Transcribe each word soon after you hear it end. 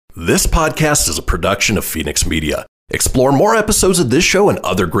This podcast is a production of Phoenix Media. Explore more episodes of this show and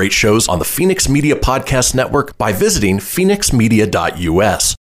other great shows on the Phoenix Media Podcast Network by visiting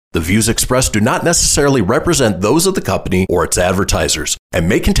phoenixmedia.us. The views expressed do not necessarily represent those of the company or its advertisers and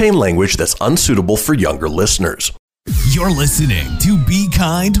may contain language that's unsuitable for younger listeners. You're listening to Be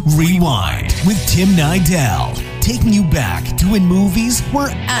Kind, Rewind with Tim Nidell, taking you back to when movies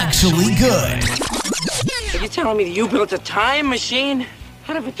were actually good. Are you telling me that you built a time machine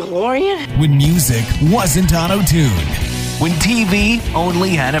out of a DeLorean? When music wasn't auto-tuned. When TV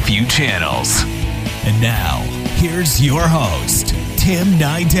only had a few channels. And now, here's your host, Tim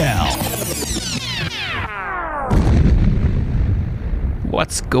Nidell.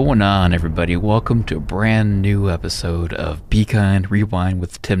 What's going on, everybody? Welcome to a brand new episode of Be Kind, Rewind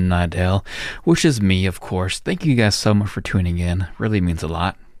with Tim Nidell, which is me, of course. Thank you guys so much for tuning in. Really means a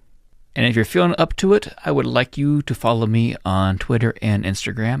lot. And if you're feeling up to it, I would like you to follow me on Twitter and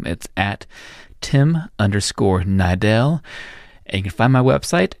Instagram. It's at Tim_Nidell. And you can find my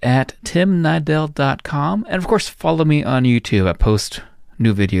website at timnidell.com. And of course, follow me on YouTube. I post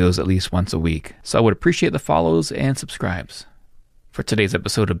new videos at least once a week. So I would appreciate the follows and subscribes. For today's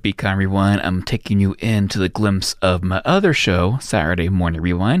episode of Be Kind Rewind, I'm taking you into the glimpse of my other show, Saturday Morning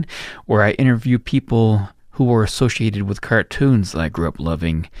Rewind, where I interview people who were associated with cartoons that I grew up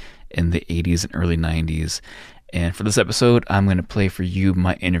loving in the 80s and early 90s. And for this episode, I'm going to play for you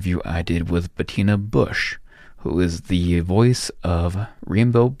my interview I did with Bettina Bush, who is the voice of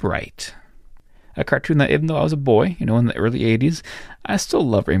Rainbow Brite. A cartoon that, even though I was a boy, in the early 80s, I still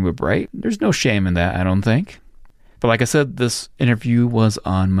love Rainbow Brite. There's no shame in that, I don't think. But like I said, this interview was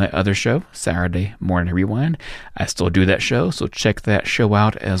on my other show, Saturday Morning Rewind. I still do that show, so check that show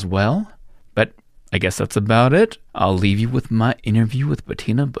out as well. But I guess that's about it. I'll leave you with my interview with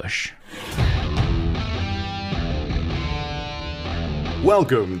Bettina Bush.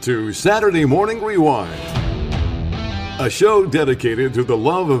 Welcome to Saturday Morning Rewind, a show dedicated to the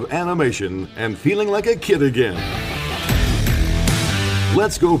love of animation and feeling like a kid again.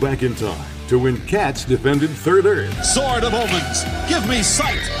 Let's go back in time to when cats defended Third Earth. Sword of Omens, give me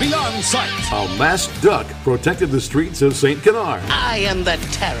sight beyond sight. A masked duck protected the streets of St. Canard. I am the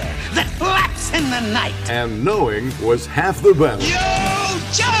terror that flaps in the night. And knowing was half the battle. Yo,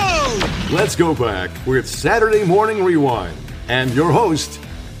 Joe! Let's go back with Saturday Morning Rewind and your host,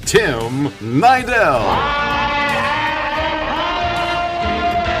 Tim Nidell.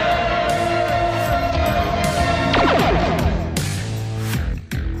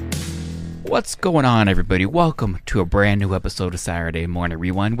 What's going on, everybody? Welcome to a brand new episode of Saturday Morning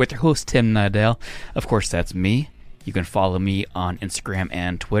Rewind with your host, Tim Nidell. Of course, that's me. You can follow me on Instagram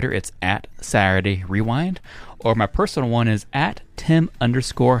and Twitter. It's at Saturday Rewind, or my personal one is at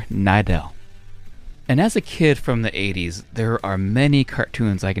Tim_Nidell. And as a kid from the 80s, there are many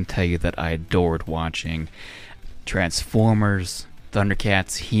cartoons I can tell you that I adored watching. Transformers,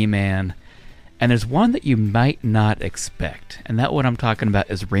 Thundercats, He-Man. And there's one that you might not expect, and that one I'm talking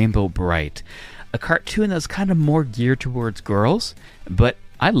about is Rainbow Brite, a cartoon that's kind of more geared towards girls, but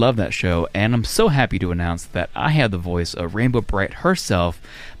I love that show, and I'm so happy to announce that I have the voice of Rainbow Brite herself,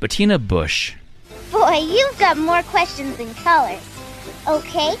 Bettina Bush. Boy, you've got more questions than colors.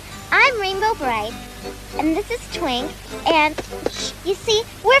 Okay, I'm Rainbow Brite, and this is Twink, and you see,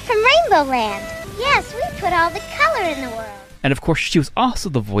 we're from Rainbow Land. Yes, we put all the color in the world. And of course, she was also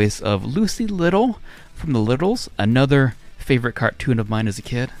the voice of Lucy Little from The Littles, another favorite cartoon of mine as a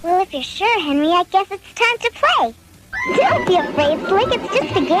kid. Well, if you're sure, Henry, I guess it's time to play. Don't be afraid, Slick. It's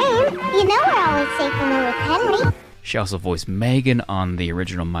just a game. You know we're always safe when we're with Henry. She also voiced Megan on the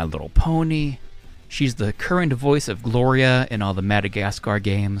original My Little Pony. She's the current voice of Gloria in all the Madagascar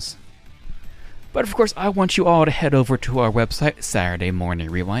games. But of course, I want you all to head over to our website, Saturday Morning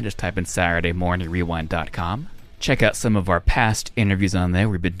Rewind. Just type in SaturdayMorningRewind.com. Check out some of our past interviews on there.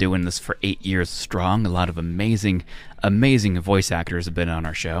 We've been doing this for 8 years strong. A lot of amazing voice actors have been on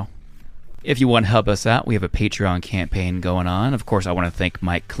our show. If you want to help us out, we have a Patreon campaign going on. Of course, I want to thank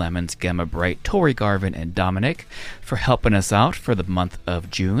Mike Clemens, Gemma Bright, Tori Garvin, and Dominic for helping us out for the month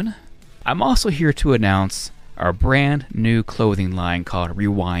of June. I'm also here to announce our brand new clothing line called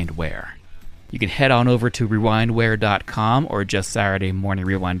Rewind Wear. You can head on over to rewindwear.com or just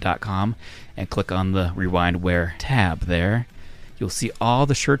SaturdayMorningRewind.com and click on the Rewind Wear tab there. You'll see all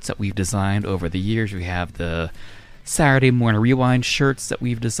the shirts that we've designed over the years. We have the Saturday Morning Rewind shirts that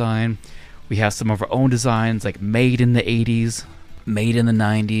we've designed. We have some of our own designs like Made in the 80s, Made in the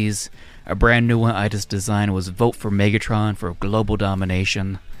 90s. A brand new one I just designed was Vote for Megatron for Global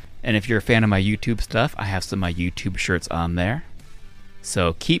Domination. And if you're a fan of my YouTube stuff, I have some of my YouTube shirts on there.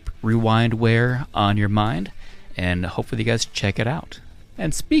 So keep Rewind Wear on your mind, and hopefully you guys check it out.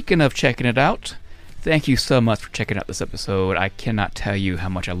 And speaking of checking it out, thank you so much for checking out this episode. I cannot tell you how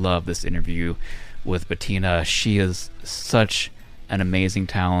much I love this interview with Bettina. She is such an amazing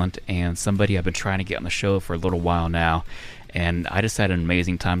talent and somebody I've been trying to get on the show for a little while now. And I just had an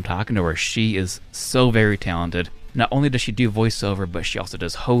amazing time talking to her. She is so very talented. Not only does she do voiceover, but she also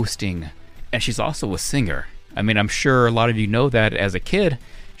does hosting. And she's also a singer. I mean, I'm sure a lot of you know that as a kid,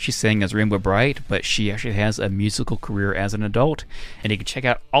 she sang as Rainbow Bright, but she actually has a musical career as an adult. And you can check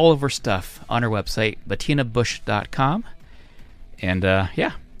out all of her stuff on her website, bettinabush.com. And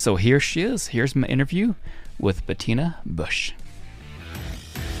yeah, so here she is. Here's my interview with Bettina Bush.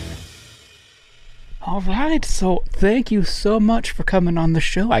 All right, so thank you so much for coming on the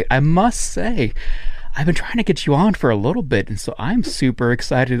show. I must say, I've been trying to get you on for a little bit, and so I'm super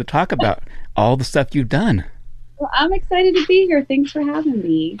excited to talk about all the stuff you've done. Well, I'm excited to be here. Thanks for having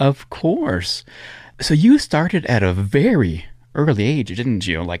me. Of course. So you started at a very early age, didn't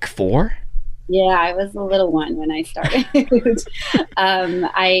you? Like 4? Yeah, I was a little one when I started.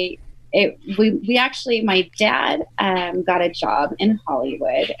 We actually, my dad got a job in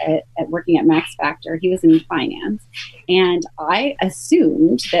Hollywood at working at Max Factor. He was in finance. And I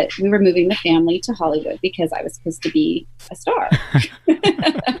assumed that we were moving the family to Hollywood because I was supposed to be a star.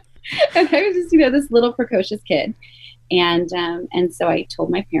 And I was just, this little precocious kid. And so I told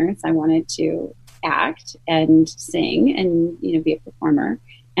my parents I wanted to act and sing and, be a performer.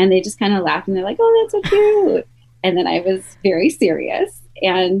 And they just kind of laughed and they're like, oh, that's so cute. And then I was very serious.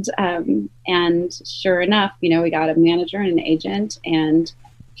 And sure enough, we got a manager and an agent. And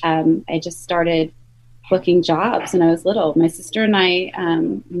I just started booking jobs when I was little. My sister and I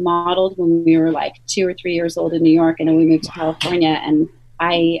modeled when we were like 2 or 3 years old in New York. And then we moved to California. And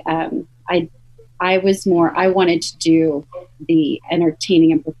I wanted to do the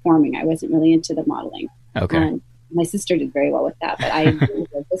entertaining and performing. I wasn't really into the modeling. Okay. My sister did very well with that, but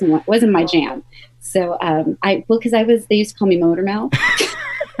wasn't my jam. So because they used to call me Motor Mouth.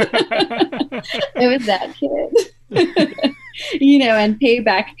 I was that kid. And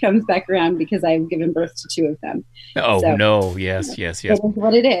payback comes back around because I've given birth to 2 of them. Oh, so, no. Yes. It is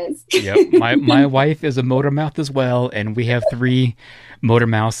what it is. Yep. My wife is a Motor Mouth as well, and we have 3 Motor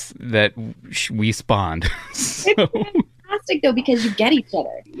Mouths that we spawned. So. It's fantastic, though, because you get each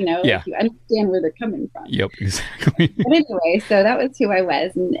other, Yeah. You understand where they're coming from. Yep, exactly. But anyway, so that was who I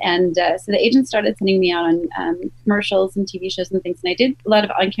was. And so the agent started sending me out on commercials and TV shows and things. And I did a lot of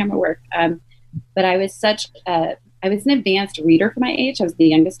on-camera work. But I was I was an advanced reader for my age. I was the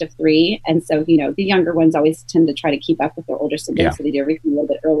youngest of 3. And so, the younger ones always tend to try to keep up with their older siblings. Yeah. So they do everything a little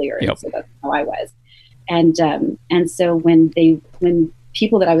bit earlier. Yep. And so that's how I was. And so when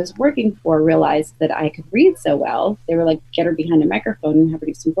people that I was working for realized that I could read so well, they were like, get her behind a microphone and have her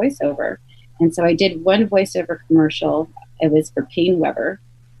do some voiceover. And so I did one voiceover commercial. It was for Paine Webber.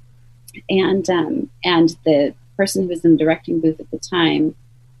 And the person who was in the directing booth at the time,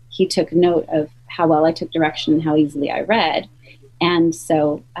 he took note of how well I took direction and how easily I read. And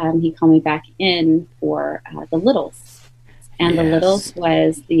so he called me back in for The Littles. And yes. The Littles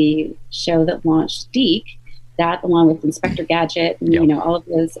was the show that launched Deke, that along with Inspector Gadget and, yep. All of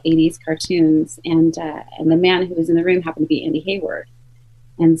those 80s cartoons. And the man who was in the room happened to be Andy Hayward.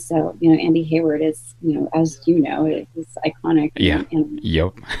 And so, Andy Hayward is, as is iconic. Yeah.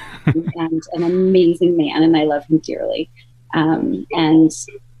 Yep. And an amazing man, and I love him dearly. And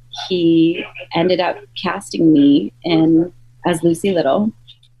he ended up casting me as Lucy Little,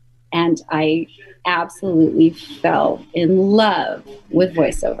 and I absolutely fell in love with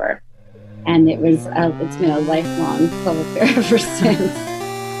voiceover. And it's been a lifelong love affair ever since.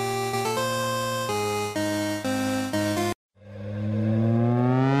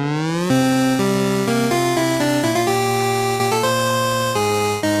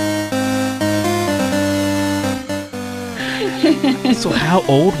 So how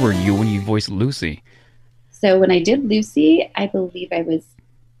old were you when you voiced Lucy? So when I did Lucy, I believe I was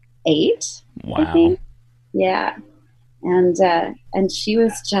 8. Wow. I think. Yeah. And she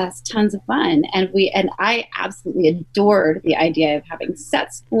was just tons of fun. And I absolutely adored the idea of having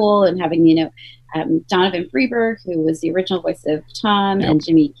set school and having, Donovan Freeberg, who was the original voice of Tom, yep. and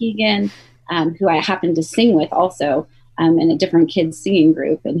Jimmy Keegan, who I happened to sing with also in a different kids singing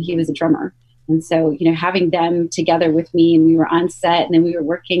group. And he was a drummer. And so, having them together with me, and we were on set and then we were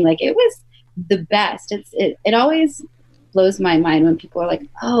working, like, it was the best. It always blows my mind when people are like,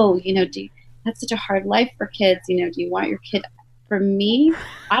 oh, that's such a hard life for kids. Do you want your kid? for me,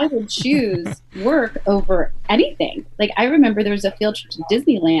 I would choose work over anything. Like, I remember there was a field trip to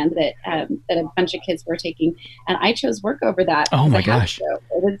Disneyland that a bunch of kids were taking, and I chose work over that. Oh my gosh. It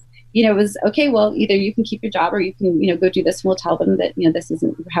was, it was okay. Well, either you can keep your job or you can, go do this, and we'll tell them that, this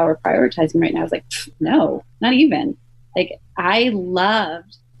isn't how we're prioritizing right now. I was like, no, not even. Like, I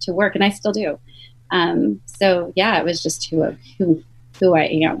loved to work, and I still do. So yeah, it was just who I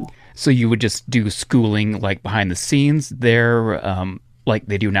am. So you would just do schooling like behind the scenes there, like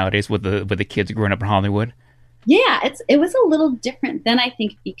they do nowadays with the kids growing up in Hollywood? Yeah, it was a little different then, I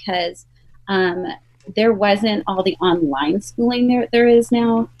think, because there wasn't all the online schooling there is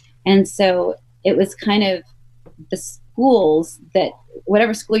now. And so it was kind of the schools that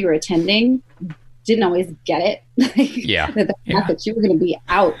whatever school you were attending didn't always get it. Yeah. The fact that you were going to be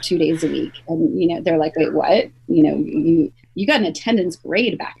out 2 days a week. And, they're like, wait, what? You got an attendance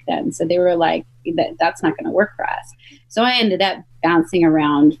grade back then. So they were like, that's not going to work for us. So I ended up bouncing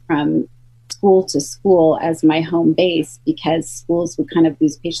around from school to school as my home base because schools would kind of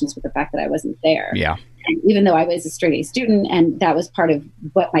lose patience with the fact that I wasn't there. Yeah. And even though I was a straight A student, and that was part of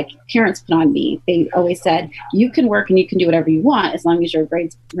what my parents put on me, they always said, you can work and you can do whatever you want as long as your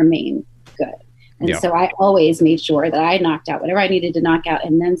grades remain good. And so I always made sure that I knocked out whatever I needed to knock out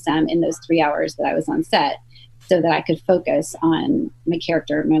and then some in those 3 hours that I was on set so that I could focus on my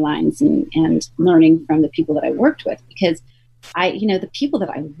character, my lines, and learning from the people that I worked with. Because the people that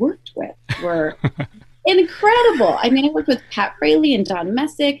I worked with were incredible. I mean, I worked with Pat Fraley and Don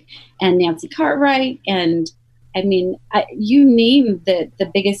Messick and Nancy Cartwright. And I mean, you name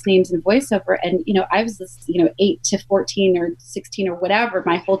the biggest names in voiceover. And, I was this, 8 to 14 or 16 or whatever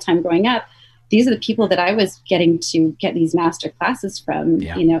my whole time growing up. These are the people that I was getting to get these master classes from,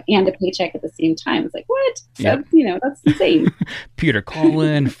 and a paycheck at the same time. It's like, what? Yep. That's insane. Peter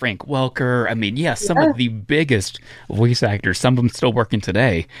Cullen, Frank Welker. I mean, some of the biggest voice actors, some of them still working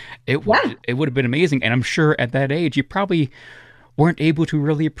today. It would have been amazing. And I'm sure at that age, you probably weren't able to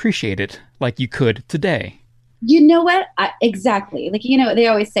really appreciate it like you could today. You know what? Exactly. Like, they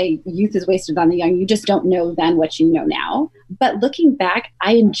always say youth is wasted on the young. You just don't know then what you know now. But looking back,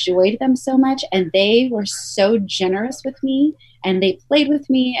 I enjoyed them so much, and they were so generous with me, and they played with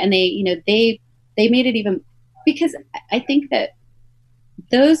me, and they made it even, because I think that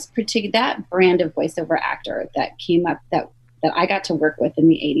that brand of voiceover actor that came up that I got to work with in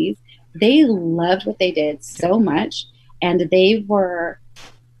the 80s, they loved what they did so much, and they were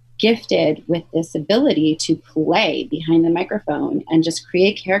gifted with this ability to play behind the microphone and just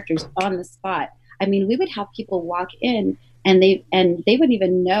create characters on the spot. I mean, we would have people walk in and they wouldn't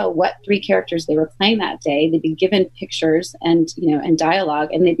even know what 3 characters they were playing that day. They'd be given pictures and dialogue,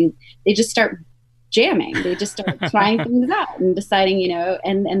 and they just start jamming. They just start trying things out and deciding,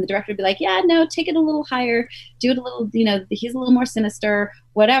 and the director would be like, yeah, no, take it a little higher, do it a little, he's a little more sinister,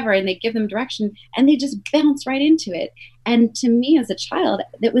 whatever. And they give them direction and they just bounce right into it. And to me as a child,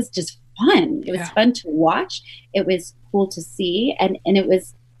 it was just fun. It was fun to watch. It was cool to see. And it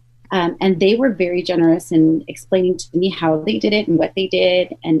was, and they were very generous in explaining to me how they did it and what they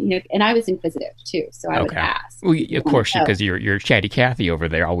did. And, and I was inquisitive too. So I would ask. Well, of course, because you're Chatty Cathy over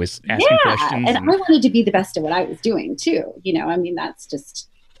there, always asking questions. And I wanted to be the best at what I was doing too. I mean, that's just,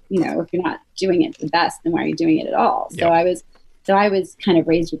 if you're not doing it the best, then why are you doing it at all? So I was kind of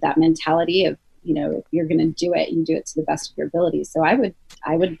raised with that mentality of, if you're going to do it, you do it to the best of your ability. So I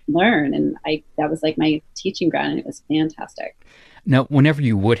would learn, and that was like my teaching ground, and it was fantastic. Now, whenever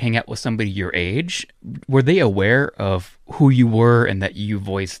you would hang out with somebody your age, were they aware of who you were and that you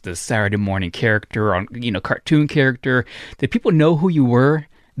voiced the Saturday morning character on, cartoon character? Did people know who you were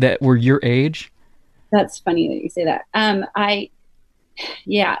that were your age? That's funny that you say that.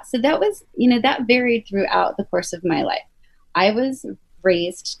 So that was, that varied throughout the course of my life. I was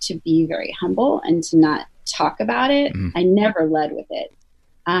raised to be very humble and to not talk about it. I never led with it.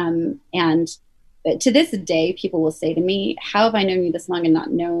 And to this day, people will say to me, how have I known you this long and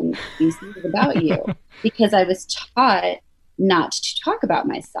not known these things about you? Because I was taught not to talk about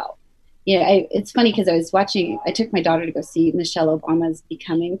myself. It's funny because I took my daughter to go see Michelle Obama's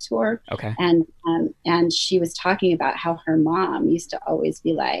Becoming tour. Okay. And she was talking about how her mom used to always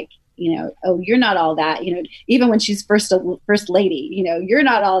be like, oh, you're not all that, even when she's first lady, you're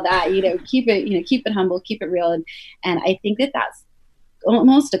not all that, keep it humble, keep it real. And I think that that's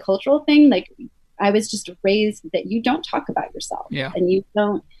almost a cultural thing. Like, I was just raised that you don't talk about yourself, and you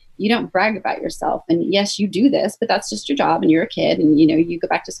don't brag about yourself. And yes, you do this, but that's just your job, and you're a kid, and you go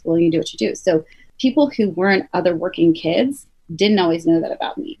back to school and you do what you do. So people who weren't other working kids didn't always know that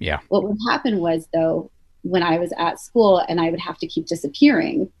about me. Yeah. What would happen was, though, when I was at school and I would have to keep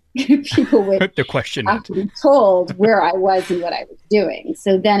disappearing, people would the question have to be told where I was and what I was doing.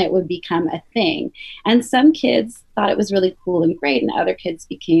 So then it would become a thing. And some kids thought it was really cool and great, and other kids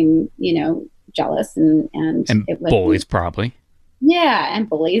became, jealous and it was bullies probably. Yeah, and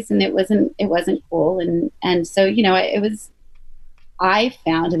bullies, and it wasn't cool. And so, I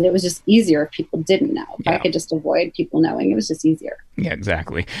found that it was just easier if people didn't know. If I could just avoid people knowing, it was just easier. Yeah,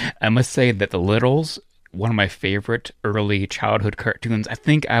 exactly. I must say that The Littles, one of my favorite early childhood cartoons. I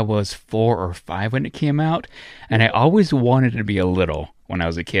think I was 4 or 5 when it came out, and I always wanted to be a Little when I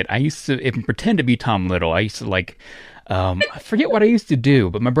was a kid. I used to even pretend to be Tom Little. I used to I forget what I used to do,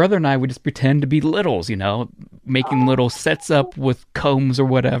 but my brother and I would just pretend to be Littles, making little sets up with combs or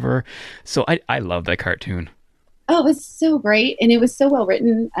whatever. So I love that cartoon. Oh, it was so great, and it was so well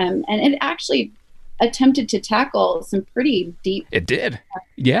written, and it actually attempted to tackle some pretty deep. It did,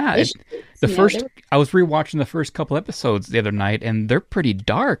 yeah. I was rewatching the first couple episodes the other night, and they're pretty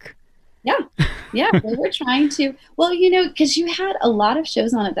dark. Yeah, they were trying to. Well, because you had a lot of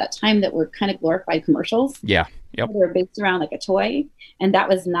shows on at that time that were kind of glorified commercials. Yeah, yep. They were based around like a toy, and that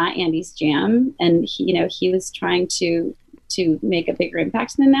was not Andy's jam. And he was trying to make a bigger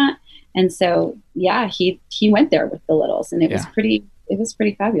impact than that. And so, yeah, he went there with The Littles, and it was pretty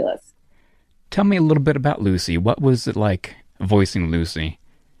fabulous. Tell me a little bit about Lucy. What was it like voicing Lucy?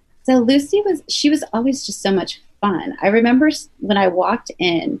 So Lucy was always just so much fun. I remember when I walked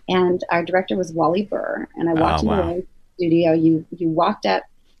in, and our director was Wally Burr, and I walked into the studio. You walked up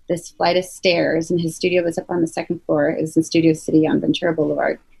this flight of stairs, and his studio was up on the second floor. It was in Studio City on Ventura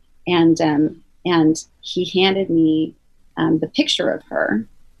Boulevard, and he handed me the picture of her.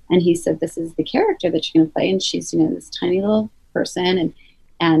 And he said, "This is the character that you're going to play." And she's, this tiny little person.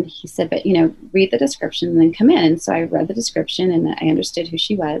 And he said, "But, read the description and then come in." And so I read the description, and I understood who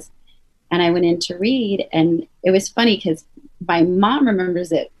she was. And I went in to read. And it was funny because my mom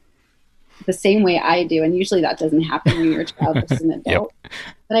remembers it the same way I do. And usually that doesn't happen when you're a child versus an adult. Yep.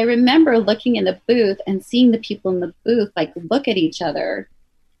 But I remember looking in the booth and seeing the people in the booth, look at each other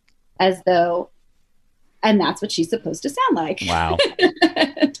as though, and that's what she's supposed to sound like. Wow.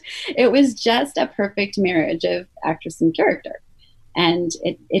 It was just a perfect marriage of actress and character. And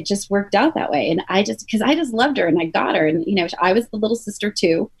it just worked out that way. And because I just loved her, and I got her, and, I was the little sister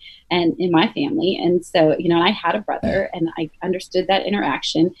too, and in my family. And so, and I had a brother, and I understood that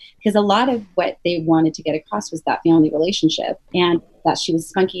interaction, because a lot of what they wanted to get across was that family relationship, and that she was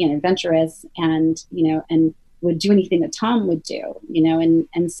spunky and adventurous, and, and would do anything that Tom would do,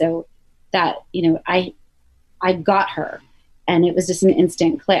 and so that, I got her, and it was just an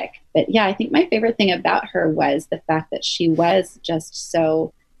instant click. But yeah, I think my favorite thing about her was the fact that she was just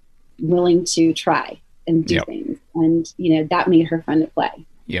so willing to try and do things. And, that made her fun to play.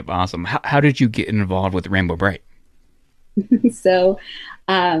 Yep. Awesome. How did you get involved with Rainbow Brite? So,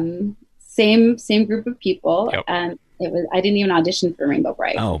 same group of people. Yep. I didn't even audition for Rainbow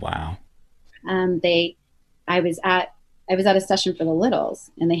Brite. Oh, wow. I was at a session for The Littles,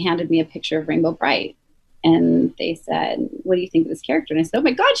 and they handed me a picture of Rainbow Brite. And they said, "What do you think of this character?" And I said, "Oh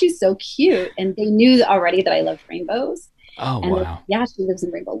my God, she's so cute." And they knew already that I loved rainbows. Oh, and wow. Yeah, she lives in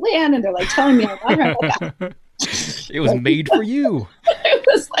Rainbow Land. And they're telling me about her. It was made for you. It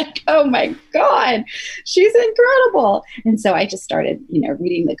was oh my God, she's incredible. And so I just started,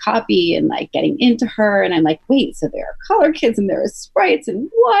 reading the copy and getting into her. And I'm wait, so there are color kids and there are sprites and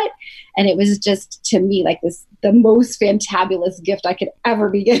what? And it was just, to me, the most fantabulous gift I could ever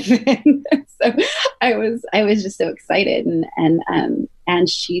be given. So I was just so excited. And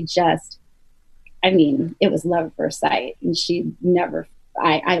she just, it was love at first sight. And she never,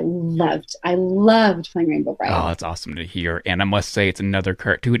 I loved playing Rainbow Brite. Oh, that's awesome to hear. And I must say, it's another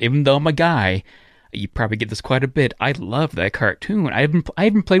cartoon. Even though I'm a guy, you probably get this quite a bit. I love that cartoon. I even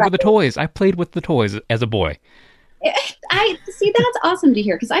played with the toys. I played with the toys as a boy. I see, that's awesome to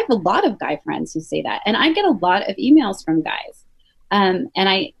hear, because I have a lot of guy friends who say that, and I get a lot of emails from guys. And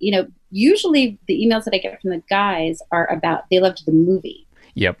I, usually the emails that I get from the guys are about, they loved the movie.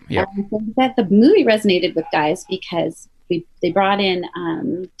 Yep. And I think that the movie resonated with guys because they brought in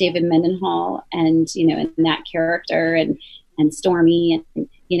David Mendenhall and, and that character and Stormy, and,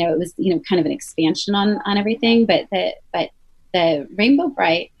 it was, kind of an expansion on everything. But the Rainbow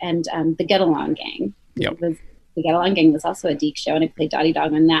Brite and the Get Along Gang, the Get Along Gang was also a Deke show, and I played Dottie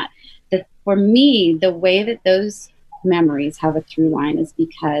Dog on that. For me, the way that those memories have a through line is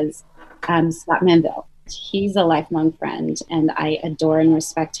because Scott Manville, he's a lifelong friend, and I adore and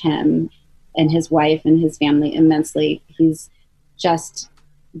respect him and his wife and his family immensely. He's just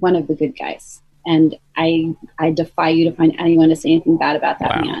one of the good guys. And I defy you to find anyone to say anything bad about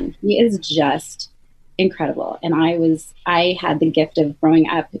that man. He is just incredible. And I had the gift of growing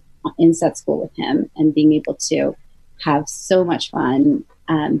up in set school with him and being able to have so much fun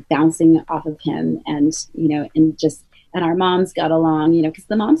bouncing off of him, and and our moms got along, because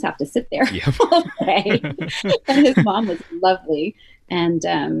the moms have to sit there all day. And his mom was lovely, and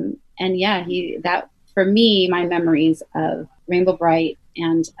that for me, my memories of Rainbow Bright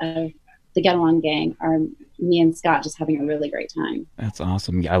and of the Get Along Gang are me and Scott just having a really great time. That's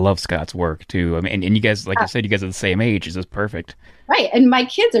awesome. Yeah, I love Scott's work too. I mean, and you guys, like you said, you guys are the same age. This is perfect. Right, and my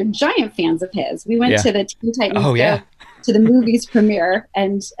kids are giant fans of his. We went to the Teen Titans to the movies premiere,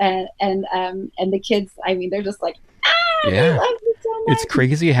 and the kids. I mean, they're just like, I love you so much. It's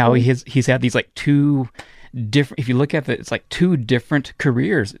crazy how he's had these like two different. If you look at it, it's like two different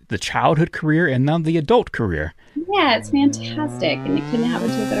careers: the childhood career and now the adult career. Yeah, it's fantastic, and it couldn't happen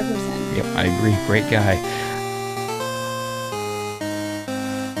to a better person. Yep, I agree. Great guy.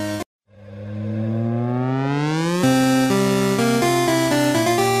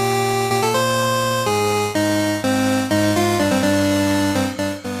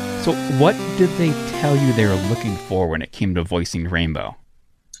 So what did they tell you they were looking for when it came to voicing Rainbow?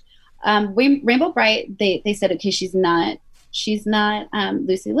 Rainbow Bright, they said, okay, she's not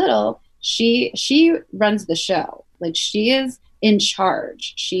Lucy Little. She runs the show. Like, she is in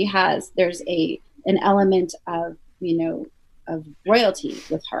charge. There's an element of, of royalty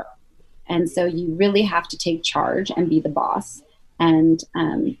with her. And so you really have to take charge and be the boss. And,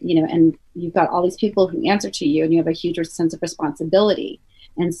 and you've got all these people who answer to you, and you have a huge sense of responsibility.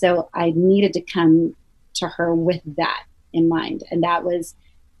 And so I needed to come to her with that in mind. And that was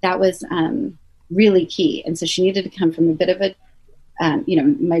really key. And so she needed to come from a bit of a,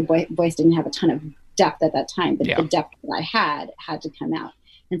 my voice didn't have a ton of depth at that time, but the depth that I had to come out.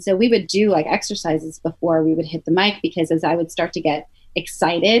 And so we would do like exercises before we would hit the mic, because as I would start to get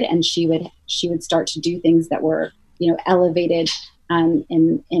excited, and she would start to do things that were, elevated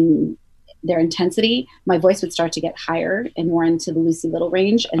in their intensity, my voice would start to get higher and more into the Lucy Little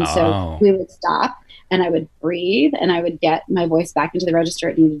range. And so we would stop, and I would breathe, and I would get my voice back into the register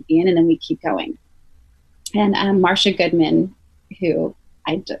it needed to be in, and then we'd keep going. And Marcia Goodman, who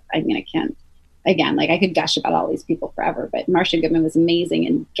I can't, again, like I could gush about all these people forever, but Marcia Goodman was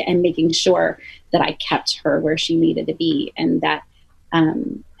amazing and making sure that I kept her where she needed to be, and that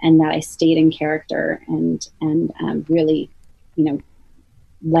I stayed in character and really,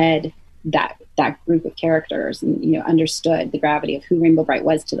 led that group of characters, and understood the gravity of who Rainbow Bright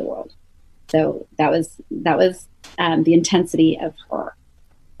was to the world. So that was the intensity of her,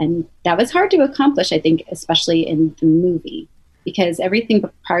 and that was hard to accomplish, I think, especially in the movie, because everything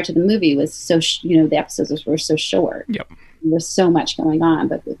prior to the movie was so the episodes were so short. Yep. There was so much going on,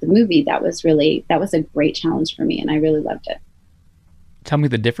 but with the movie, that was a great challenge for me, and I really loved it. Tell me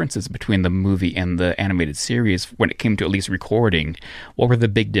the differences between the movie and the animated series when it came to at least recording. What were the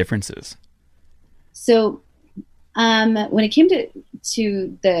big differences? So when it came to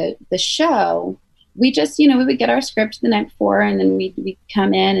the show, we just, we would get our script the night before, and then we'd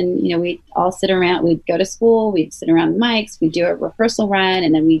come in, and, we'd all sit around. We'd go to school, we'd sit around the mics, we'd do a rehearsal run,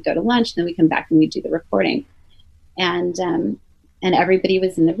 and then we'd go to lunch, and then we'd come back and we'd do the recording. And everybody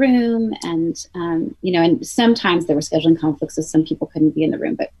was in the room, and, and sometimes there were scheduling conflicts, so some people couldn't be in the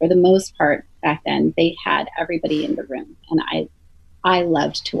room. But for the most part, back then, they had everybody in the room. And I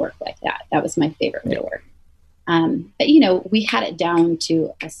loved to work like that. That was my favorite way to work. But, we had it down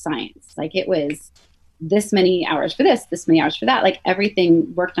to a science. Like, it was this many hours for this many hours for that. Like,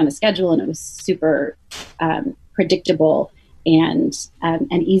 everything worked on a schedule, and it was super predictable and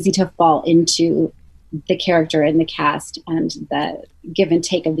easy to fall into the character and the cast and the give and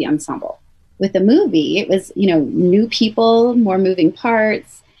take of the ensemble. With the movie, it was, new people, more moving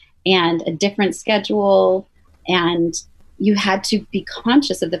parts, and a different schedule. And you had to be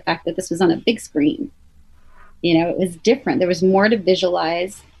conscious of the fact that this was on a big screen. It was different. There was more to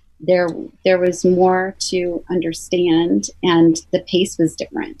visualize. There was more to understand, and the pace was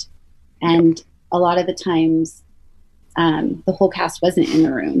different. And a lot of the times, the whole cast wasn't in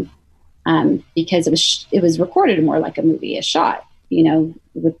the room. Because it was recorded more like a movie, a shot,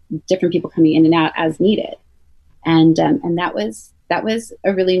 with different people coming in and out as needed, and that was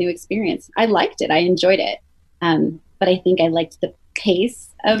a really new experience. I liked it, I enjoyed it, but I think I liked the pace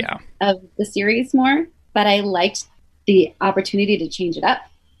of the series more. But I liked the opportunity to change it up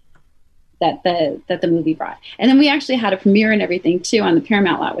that the movie brought. And then we actually had a premiere and everything too on the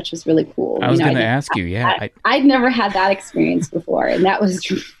Paramount lot, which was really cool. I was going to ask you, I'd never had that experience before, and that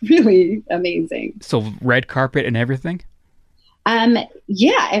was really amazing. So red carpet and everything?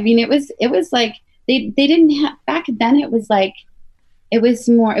 Yeah, I mean, it was like they didn't have, back then it was like it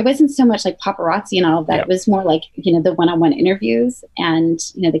wasn't so much like paparazzi and all of that. Yep. It was more like, the one-on-one interviews and,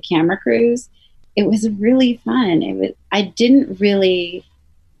 the camera crews. It was really fun. I didn't really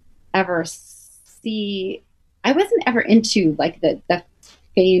ever I wasn't ever into like the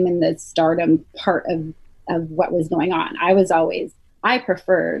fame and the stardom part of what was going on. I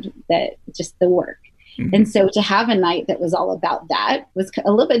preferred that just the work. Mm-hmm. And so to have a night that was all about that was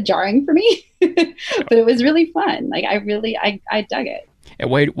a little bit jarring for me, but it was really fun. Like I dug it. At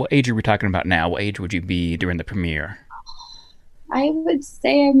what age are we talking about now? What age would you be during the premiere? I would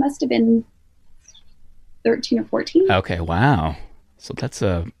say I must have been 13 or 14. Okay. Wow. So that's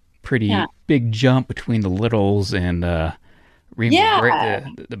a pretty big jump between the littles and Rainbow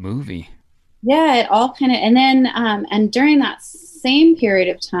Bright, the movie. Yeah, it all kind of, and then, and during that same period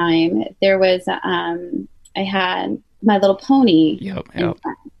of time, there was, I had My Little Pony. Yep.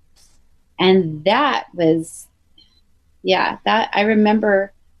 And that was, that I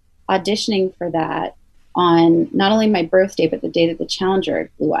remember auditioning for that on not only my birthday, but the day that the Challenger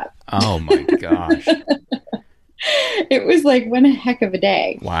blew up. Oh my gosh. It was like one heck of a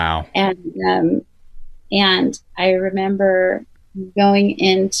day. Wow. And I remember going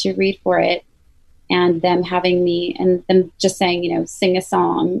in to read for it and them having me and them just saying, sing a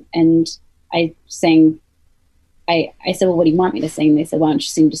song. And I sang, I said, well, what do you want me to sing? They said, why don't you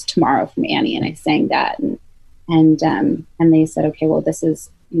sing Just Tomorrow from Annie? And I sang that. And they said, okay, well, this is,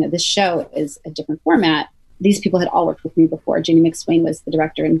 this show is a different format. These people had all worked with me before. Ginny McSwain was the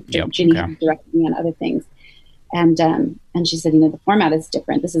director, and Ginny directed me on other things. And she said, the format is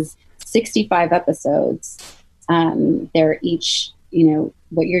different. This is 65 episodes. They're each,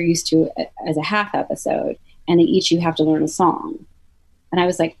 what you're used to as a half episode, and each you have to learn a song. And I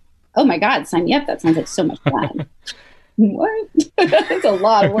was like, oh my God, sign me up. That sounds like so much fun. What? That's a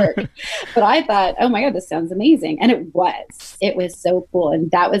lot of work. But I thought, oh my God, this sounds amazing. And it was so cool. And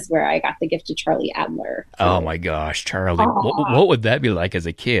that was where I got the gift to Charlie Adler. Oh my gosh, Charlie. What would that be like as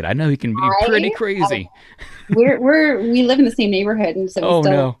a kid? I know he can be pretty crazy. We live in the same neighborhood, and so we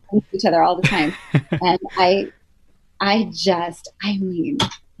still see each other all the time. And I mean,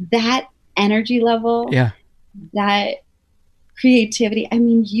 that energy level, that creativity, I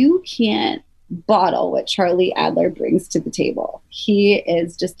mean, you can't bottle what Charlie Adler brings to the table. He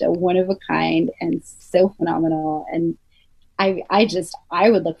is just a one of a kind and so phenomenal. And I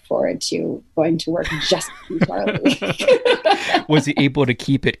would look forward to going to work just with Charlie. Was he able to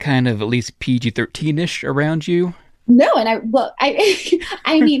keep it kind of at least PG-13-ish around you? No, and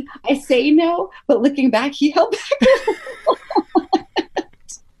I mean, I say no, but looking back, he held back.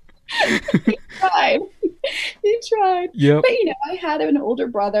 He tried. Yep. But I had an older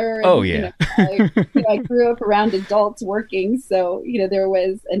brother. And, I grew up around adults working, so there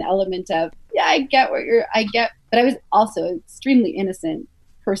was an element of I get, but I was also an extremely innocent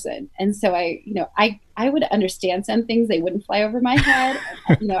person, and so I would understand some things. They wouldn't fly over my head.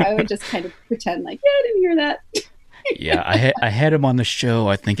 I would just kind of pretend like, I didn't hear that. I had him on the show.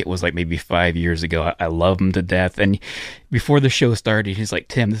 I think it was like maybe 5 years ago. I love him to death. And before the show started, he's like,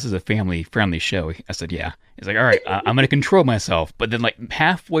 Tim, this is a family-friendly show. I said, yeah. He's like, all right, I'm going to control myself. But then like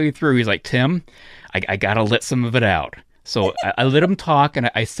halfway through, he's like, Tim, I got to let some of it out. So I let him talk,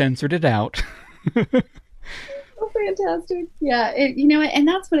 and I censored it out. Oh, fantastic. Yeah. And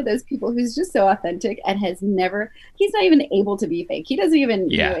that's one of those people who's just so authentic and he's not even able to be fake. He doesn't even,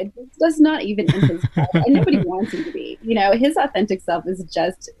 it does not even in his head. And nobody wants him to be, his authentic self is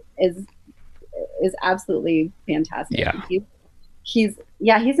absolutely fantastic. Yeah. He's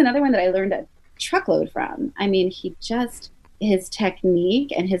another one that I learned a truckload from. I mean, his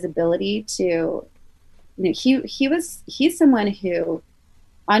technique and his ability to, he's someone who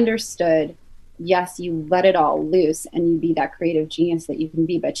understood, yes, you let it all loose and you be that creative genius that you can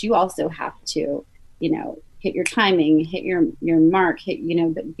be, but you also have to, hit your timing, hit your mark,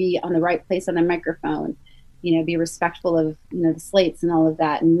 be on the right place on the microphone, be respectful of, the slates and all of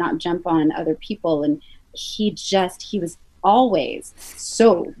that, and not jump on other people. And he was always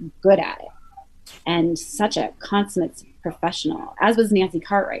so good at it and such a consummate professional, as was Nancy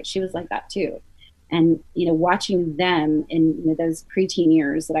Cartwright. She was like that too. And, watching them in those preteen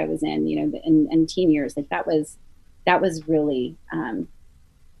years that I was in, and teen years, like that was really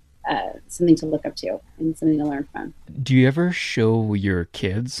something to look up to and something to learn from. Do you ever show your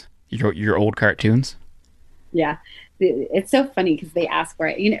kids your old cartoons? Yeah. It's so funny because they ask for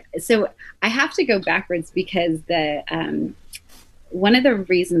it, so I have to go backwards because one of the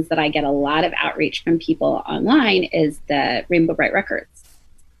reasons that I get a lot of outreach from people online is the Rainbow Bright Records.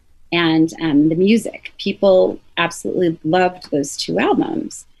 And the music, people absolutely loved those two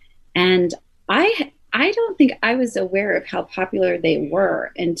albums. And I I don't think I was aware of how popular they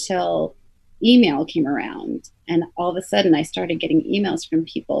were until email came around. And all of a sudden I started getting emails from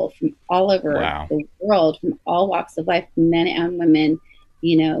people from all over the world, from all walks of life, men and women,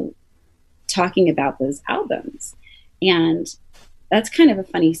 talking about those albums. And that's kind of a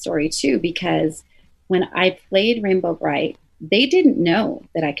funny story too, because when I played Rainbow Bright, they didn't know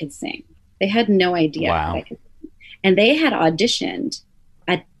that I could sing. They had no idea that I could sing. And they had auditioned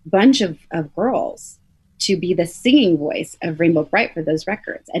a bunch of girls to be the singing voice of Rainbow Bright for those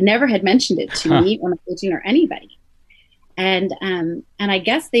records, and never had mentioned it to me or my agent or anybody. And I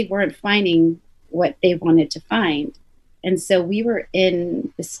guess they weren't finding what they wanted to find. And so we were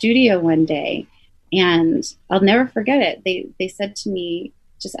in the studio one day, and I'll never forget it. They said to me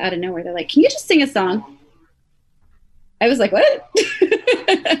just out of nowhere, they're like, "Can you just sing a song?" I was like, "What?"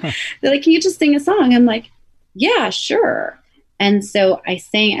 They're like, "Can you just sing a song?" I'm like, "Yeah, sure." And so I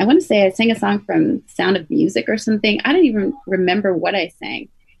sang a song from Sound of Music or something. I don't even remember what I sang.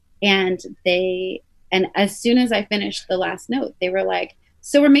 And as soon as I finished the last note, they were like,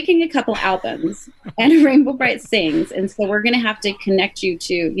 "So we're making a couple albums and Rainbow Bright sings. And so we're going to have to connect you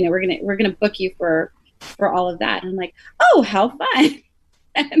to, we're going to book you for all of that." And I'm like, "Oh, how fun."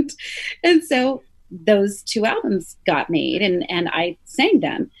 And so those 2 albums got made, and I sang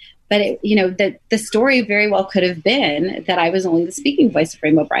them. But the story very well could have been that I was only the speaking voice of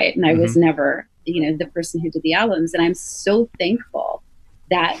Rainbow Bright, and I was never, the person who did the albums. And I'm so thankful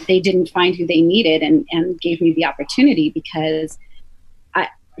that they didn't find who they needed and gave me the opportunity, because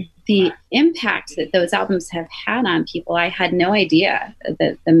the impact that those albums have had on people, I had no idea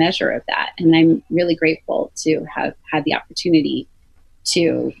the measure of that. And I'm really grateful to have had the opportunity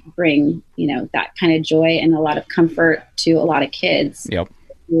to bring, that kind of joy and a lot of comfort to a lot of kids. Yep.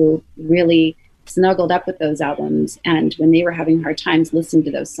 Who really snuggled up with those albums, and when they were having hard times, listened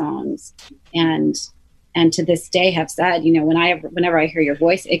to those songs, and to this day have said, whenever I hear your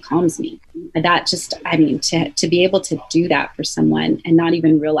voice, it calms me. That just, to be able to do that for someone and not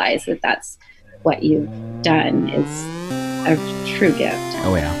even realize that that's what you've done is a true gift.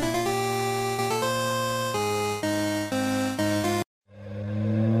 Oh yeah.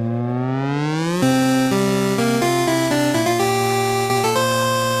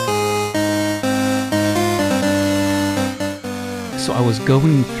 So I was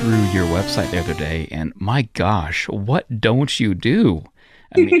going through your website the other day, and my gosh, what don't you do?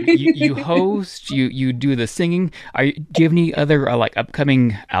 I mean, you host, you do the singing. Do you have any other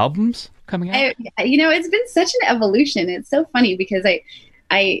upcoming albums coming out? It's been such an evolution. It's so funny because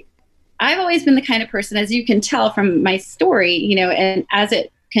I've always been the kind of person, as you can tell from my story, and as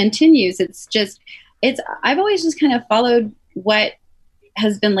it continues, I've always just kind of followed what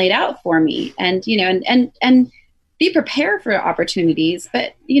has been laid out for me, and be prepared for opportunities,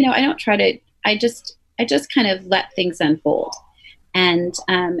 but I don't try to. I just kind of let things unfold, and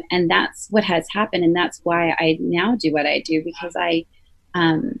that's what has happened, and that's why I now do what I do, because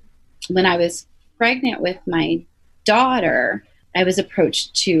when I was pregnant with my daughter, I was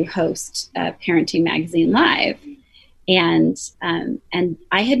approached to host Parenting Magazine Live, and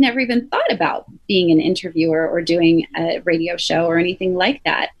I had never even thought about being an interviewer or doing a radio show or anything like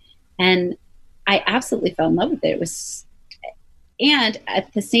that, and I absolutely fell in love with it. And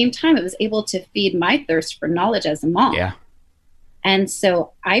at the same time, it was able to feed my thirst for knowledge as a mom. Yeah. And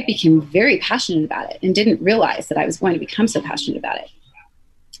so I became very passionate about it and didn't realize that I was going to become so passionate about it.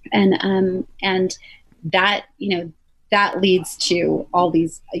 And that, that leads to all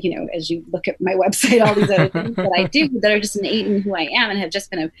these, as you look at my website, all these other things that I do that are just innate in who I am and have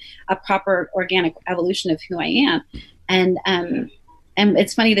just been a proper organic evolution of who I am. And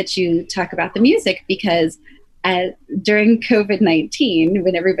it's funny that you talk about the music, because during COVID-19,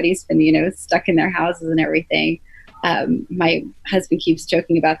 when everybody's been, stuck in their houses and everything, my husband keeps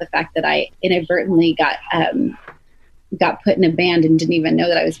joking about the fact that I inadvertently got put in a band and didn't even know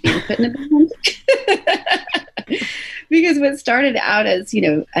that I was being put in a band. Because what started out as,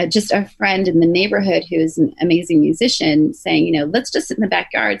 just a friend in the neighborhood who is an amazing musician saying, let's just sit in the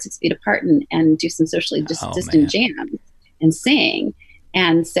backyard 6 feet apart and do some socially distant jams and sing.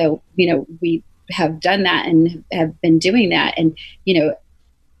 And so, we have done that and have been doing that. And,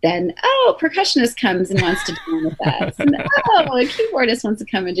 then, a percussionist comes and wants to jam with us. And, a keyboardist wants to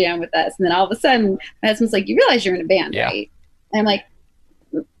come and jam with us. And then all of a sudden, my husband's like, "You realize you're in a band, right?" And I'm like,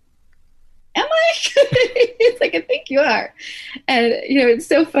 "Am I?" It's like, "I think you are." And, it's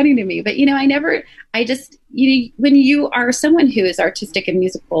so funny to me. But, when you are someone who is artistic and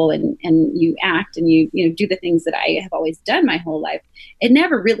musical and you act and you do the things that I have always done my whole life, it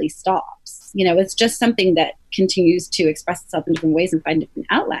never really stops. It's just something that continues to express itself in different ways and find different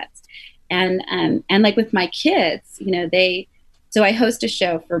outlets. And like with my kids, you know, so I host a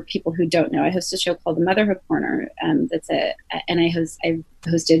show for people who don't know. I host a show called the Motherhood Corner. And I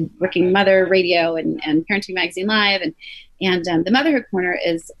hosted Working Mother Radio and Parenting Magazine Live. And the Motherhood Corner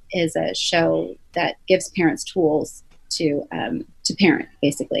is a show that gives parents tools to parent,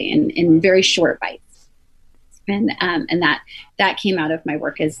 basically, in very short bites. And that came out of my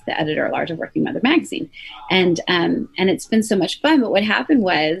work as the editor-at-large of Working Mother Magazine. And it's been so much fun. But what happened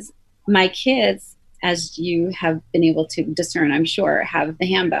was my kids, as you have been able to discern, I'm sure, have the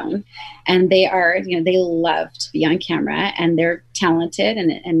ham bone, and they are, you know, they love to be on camera, and they're talented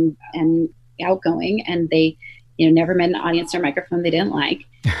and outgoing, and they, you know, never met an audience or microphone they didn't like.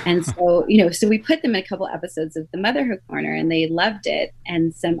 And so, you know, so we put them in a couple episodes of the Motherhood Corner, and they loved it.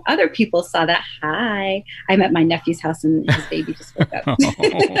 And some other people saw that. Hi, I'm at my nephew's house, and his baby just woke up.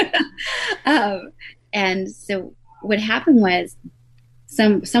 And so what happened was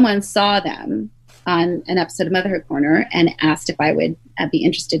someone saw them on an episode of Motherhood Corner and asked if I would be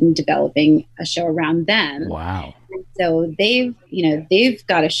interested in developing a show around them. Wow. And so they've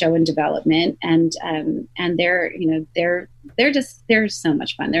got a show in development, and they're so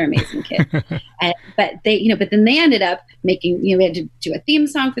much fun. They're amazing kids. But then they ended up making, you know, we had to do a theme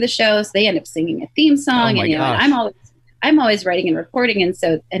song for the show. So they end up singing a theme song, and, you know, and I'm always writing and recording. And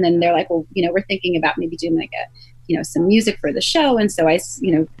so, and then they're like, well, you know, we're thinking about maybe doing like some music for the show. And so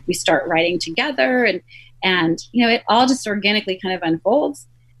we start writing together, and, you know, it all just organically kind of unfolds.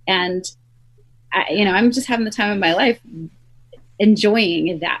 And I'm just having the time of my life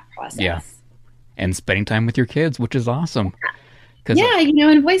enjoying that process. Yeah. And spending time with your kids, which is awesome. Yeah. You know,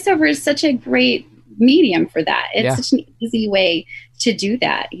 and voiceover is such a great medium for that. It's such an easy way to do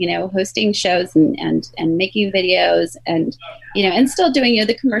that, you know, hosting shows and making videos, and, you know, and still doing, you know,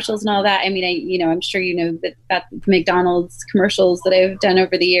 the commercials and all that. I mean, I'm sure, you know, about the McDonald's commercials that I've done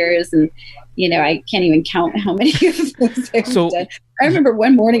over the years, and, you know, I can't even count how many of those I've done. I remember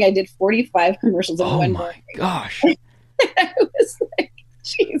one morning I did 45 commercials in one morning. Oh my gosh. I was like,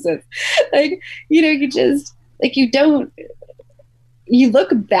 Jesus, like, you know, you look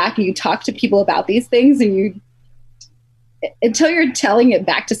back and you talk to people about these things, and until you're telling it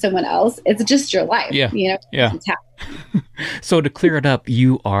back to someone else, it's just your life. Yeah. You know? Yeah. So to clear it up,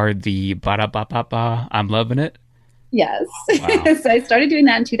 you are the ba-da-ba-ba-ba, I'm loving it. Yes. Wow. So I started doing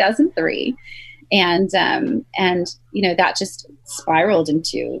that in 2003. And you know, that just spiraled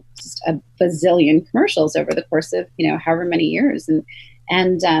into just a bazillion commercials over the course of, you know, however many years.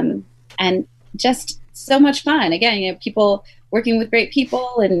 And just so much fun. Again, you know, people working with great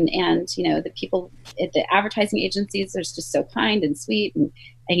people, and you know, the people at the advertising agencies are just so kind and sweet, and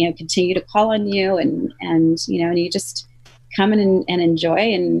you know, continue to call on you, and you know, and you just come in and enjoy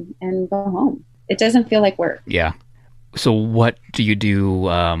and go home. It doesn't feel like work. Yeah. So what do you do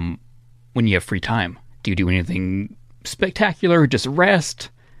when you have free time? Do you do anything spectacular, or just rest?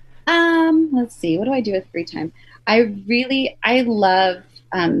 Let's see. What do I do with free time? I love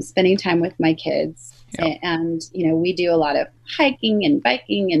spending time with my kids. Yep. And, you know, we do a lot of hiking and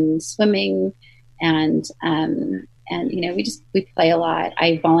biking and swimming, and you know, we play a lot.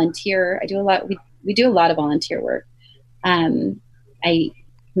 I volunteer. I do a lot. We do a lot of volunteer work.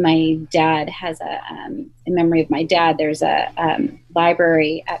 My dad has in memory of my dad, there's a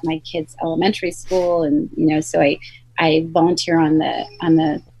library at my kids' elementary school. And, you know, so I volunteer on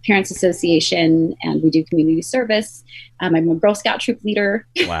the Parents Association, and we do community service. I'm a Girl Scout troop leader.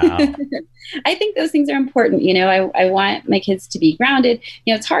 Wow. I think those things are important. You know, I want my kids to be grounded.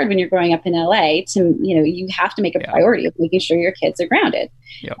 You know, it's hard when you're growing up in LA to, you know, you have to make a priority of making sure your kids are grounded.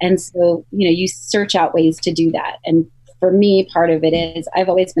 Yep. And so, you know, you search out ways to do that. And for me, part of it is I've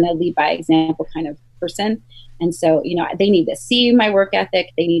always been a lead by example kind of person. And so, you know, they need to see my work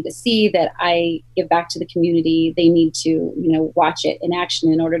ethic. They need to see that I give back to the community. They need to, you know, watch it in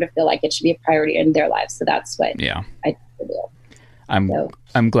action in order to feel like it should be a priority in their lives. So that's what I do.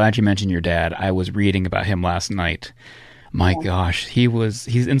 I'm glad you mentioned your dad. I was reading about him last night. My gosh,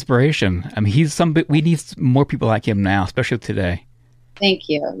 he's inspiration. I mean, we need more people like him now, especially today. Thank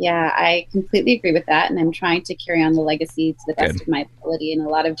you. Yeah, I completely agree with that. And I'm trying to carry on the legacy to the best of my ability in a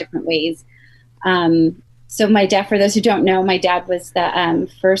lot of different ways. So my dad, for those who don't know, my dad was the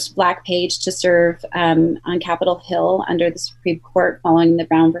first Black page to serve on Capitol Hill under the Supreme Court following the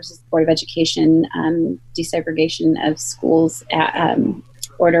Brown versus Board of Education desegregation of schools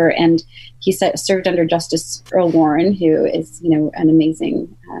order. And he served under Justice Earl Warren, who is, you know, an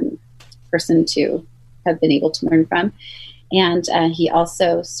amazing person to have been able to learn from. And he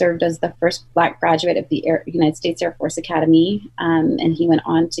also served as the first Black graduate of the United States Air Force Academy. And he went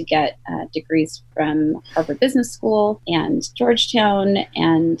on to get degrees from Harvard Business School and Georgetown,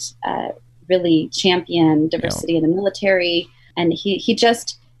 and really champion diversity in the military. And he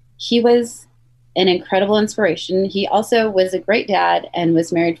was an incredible inspiration. He also was a great dad and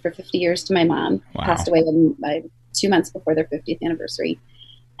was married for 50 years to my mom. Wow. Passed away 2 months before their 50th anniversary.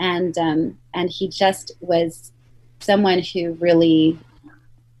 And he just was someone who really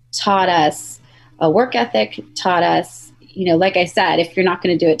taught us a work ethic, taught us, like I said, if you're not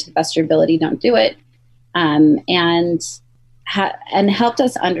going to do it to the best of your ability, don't do it. And helped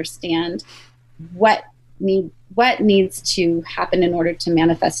us understand what needs to happen in order to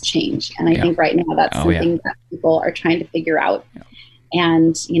manifest change. And I think right now that's something that people are trying to figure out. Yeah.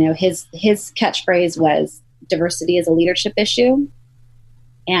 And, his catchphrase was, diversity is a leadership issue.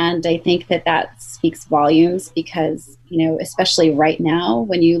 And I think that speaks volumes because, especially right now,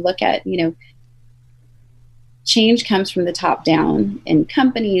 when you look at, change comes from the top down in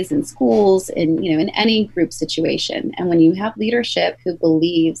companies and schools and, in any group situation. And when you have leadership who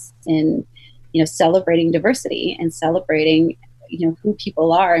believes in, celebrating diversity and celebrating, who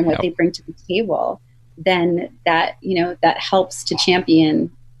people are and what they bring to the table, then that helps to champion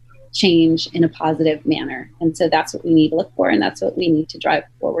change in a positive manner. And so that's what we need to look for, and that's what we need to drive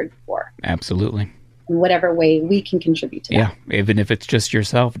forward for. Absolutely. In whatever way we can contribute to that. Yeah, even if it's just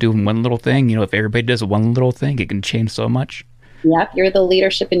yourself doing one little thing, if everybody does one little thing, it can change so much. Yep, you're the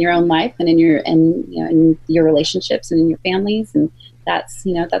leadership in your own life and in your relationships and in your families, and that's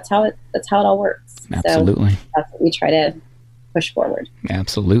how it all works. Absolutely. So that's what we try to push forward.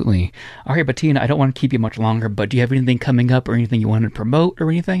 Absolutely. All right, Bettina, I don't want to keep you much longer, but do you have anything coming up or anything you want to promote or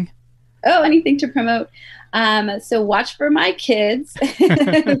anything? Oh, anything to promote. So watch for my kids.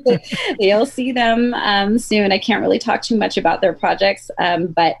 You'll see them soon. I can't really talk too much about their projects,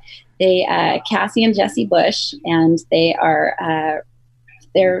 but they, Cassie and Jesse Bush, and they are,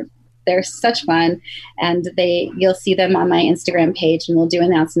 they're such fun, and you'll see them on my Instagram page, and we'll do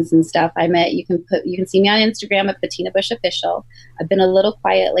announcements and stuff. You can see me on Instagram at Bettina Bush Official. I've been a little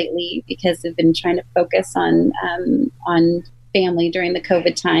quiet lately because I've been trying to focus on family during the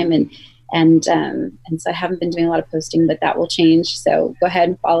COVID time, and so I haven't been doing a lot of posting, but that will change. So go ahead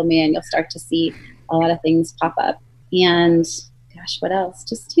and follow me, and you'll start to see a lot of things pop up. And gosh, what else?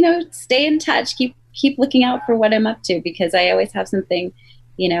 Just stay in touch. Keep looking out for what I'm up to, because I always have something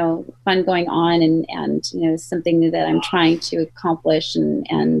fun going on, and something that I'm trying to accomplish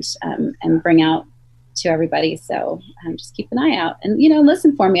and bring out to everybody. So just keep an eye out and,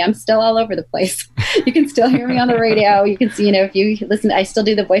 listen for me. I'm still all over the place. You can still hear me on the radio. You can see, if you listen, I still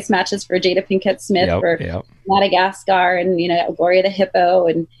do the voice matches for Jada Pinkett Smith for Madagascar and, Gloria the Hippo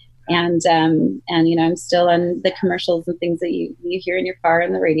and I'm still on the commercials and things that you hear in your car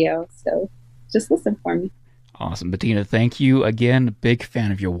and the radio. So just listen for me. Awesome. Bettina, thank you again. Big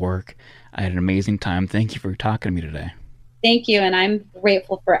fan of your work. I had an amazing time. Thank you for talking to me today. Thank you. And I'm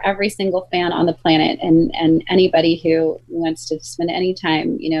grateful for every single fan on the planet and anybody who wants to spend any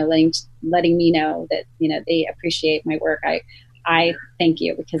time, letting me know that, they appreciate my work. I thank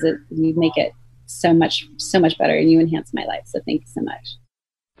you because you make it so much better and you enhance my life. So thank you so much.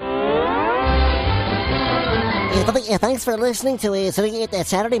 Thanks for listening to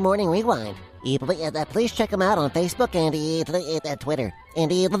Saturday Morning Rewind. Please check them out on Facebook and Twitter.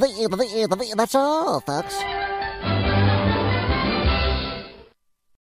 And that's all, folks.